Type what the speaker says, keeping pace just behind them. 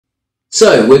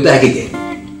So we're back again.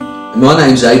 My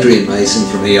name's Adrian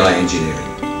from EI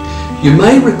Engineering. You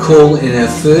may recall in our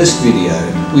first video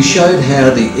we showed how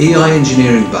the EI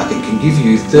Engineering bucket can give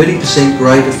you 30%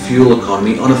 greater fuel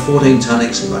economy on a 14-tonne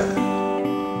excavator.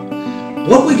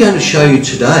 What we're going to show you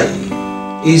today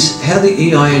is how the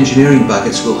EI Engineering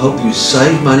buckets will help you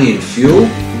save money in fuel,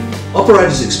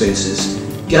 operators' expenses,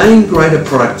 gain greater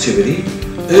productivity,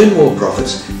 earn more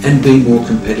profits and be more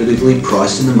competitively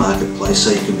priced in the marketplace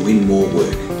so you can win more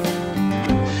work.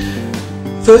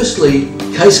 Firstly,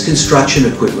 Case Construction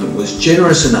Equipment was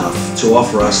generous enough to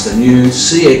offer us the new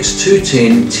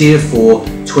CX210 Tier 4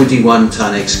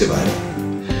 21-tonne excavator.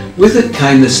 With it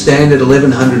came the standard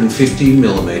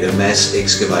 1150mm mass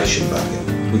excavation bucket,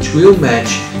 which we'll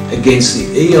match against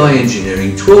the EI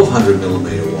Engineering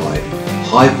 1200mm wide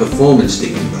high performance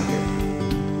digging bucket.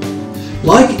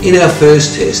 Like in our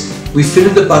first test, we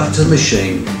fitted the bucket to the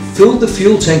machine, filled the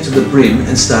fuel tank to the brim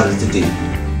and started to dig.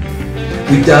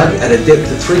 We dug at a depth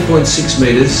of 3.6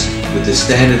 metres with the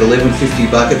standard 1150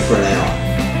 bucket for an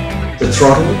hour. The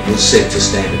throttle was set to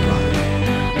standard mode.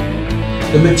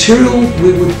 The material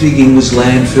we were digging was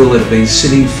landfill that had been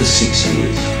sitting for 6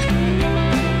 years.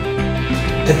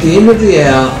 At the end of the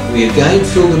hour, we again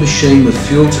filled the machine with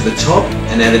fuel to the top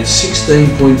and added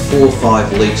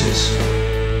 16.45 litres.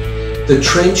 The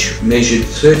trench measured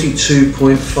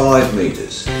 32.5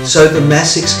 metres, so the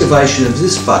mass excavation of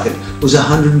this bucket was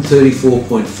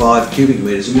 134.5 cubic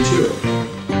metres of material.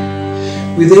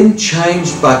 We then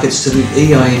changed buckets to the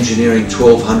EI Engineering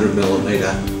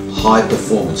 1200mm high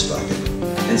performance bucket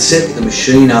and set the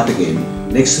machine up again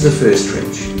next to the first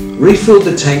trench, refilled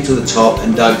the tank to the top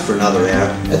and dug for another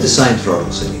hour at the same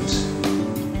throttle settings.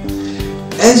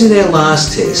 As in our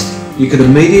last test, you can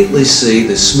immediately see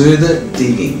the smoother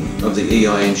digging of the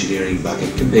EI Engineering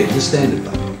bucket compared to the standard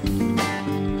bucket.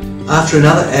 After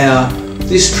another hour,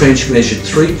 this trench measured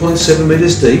 3.7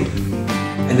 metres deep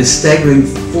and a staggering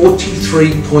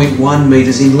 43.1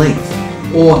 metres in length,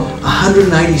 or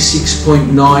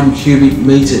 186.9 cubic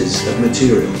metres of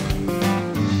material.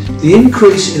 The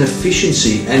increase in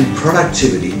efficiency and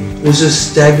productivity was a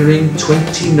staggering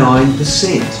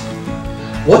 29%.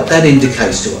 What that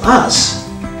indicates to us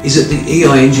is that the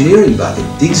EI Engineering bucket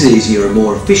digs easier and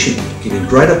more efficiently, giving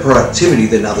greater productivity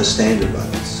than other standard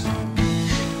buckets.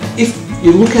 If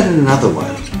you look at it another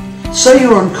way, say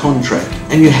you're on contract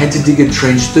and you had to dig a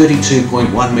trench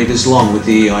 32.1 metres long with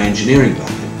the EI Engineering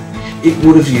bucket, it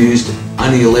would have used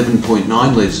only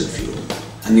 11.9 litres of fuel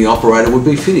and the operator would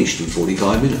be finished in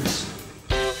 45 minutes.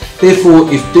 Therefore,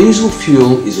 if diesel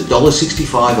fuel is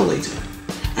 $1.65 a litre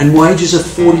and wages are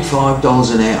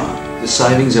 $45 an hour, the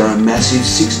savings are a massive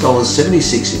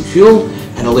 $6.76 in fuel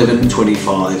and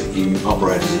 $11.25 in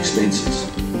operators' expenses,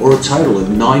 or a total of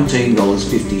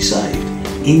 $19.50 saved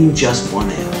in just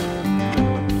 1 hour.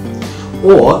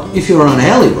 Or, if you're on an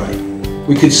hourly rate,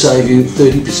 we could save you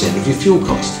 30% of your fuel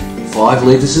cost. 5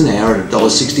 litres an hour at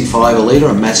 $1.65 a litre,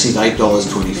 a massive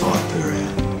 $8.25 per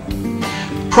hour.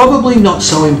 Probably not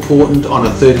so important on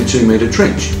a 32-metre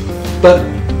trench, but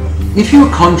if you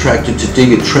were contracted to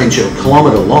dig a trench a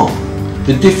kilometre long,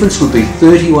 the difference would be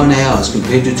 31 hours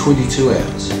compared to 22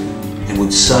 hours and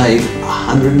would save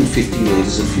 150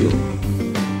 litres of fuel.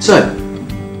 So,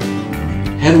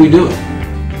 how do we do it?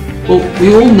 Well,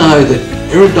 we all know that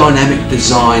aerodynamic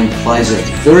design plays a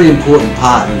very important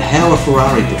part in how a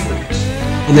Ferrari performs,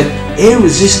 and that air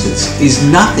resistance is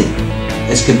nothing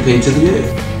as compared to the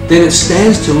earth. Then it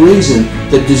stands to reason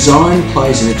that design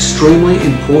plays an extremely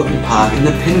important part in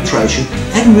the penetration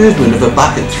and movement of a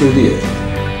bucket through the earth.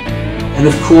 And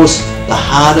of course, the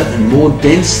harder and more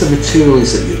dense the material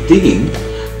is that you're digging,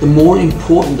 the more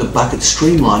important the bucket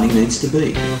streamlining needs to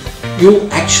be. You'll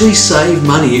actually save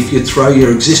money if you throw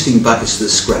your existing buckets to the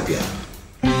scrapyard.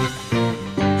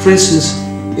 For instance,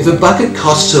 if a bucket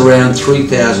costs around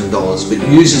 $3,000 but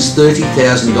uses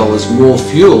 $30,000 more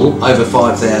fuel over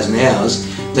 5,000 hours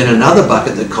than another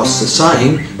bucket that costs the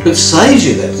same but saves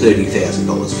you that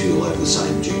 $30,000 fuel over the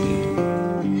same journey,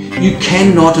 you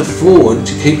cannot afford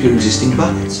to keep your existing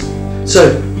buckets.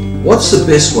 So, what's the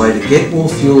best way to get more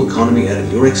fuel economy out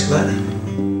of your excavator?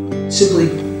 Simply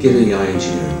get EI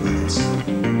Engineering buckets.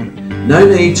 No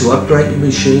need to upgrade your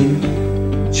machine,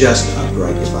 just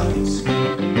upgrade your buckets.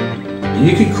 And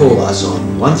you can call us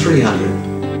on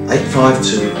 1300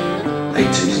 852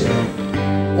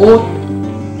 820, or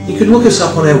you can look us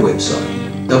up on our website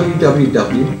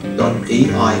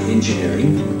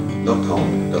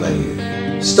www.eiengineering.com.au.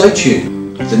 Stay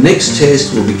tuned, the next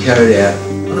test will be carried out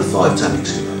on a 5-tonne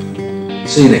excavator.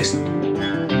 See you next time.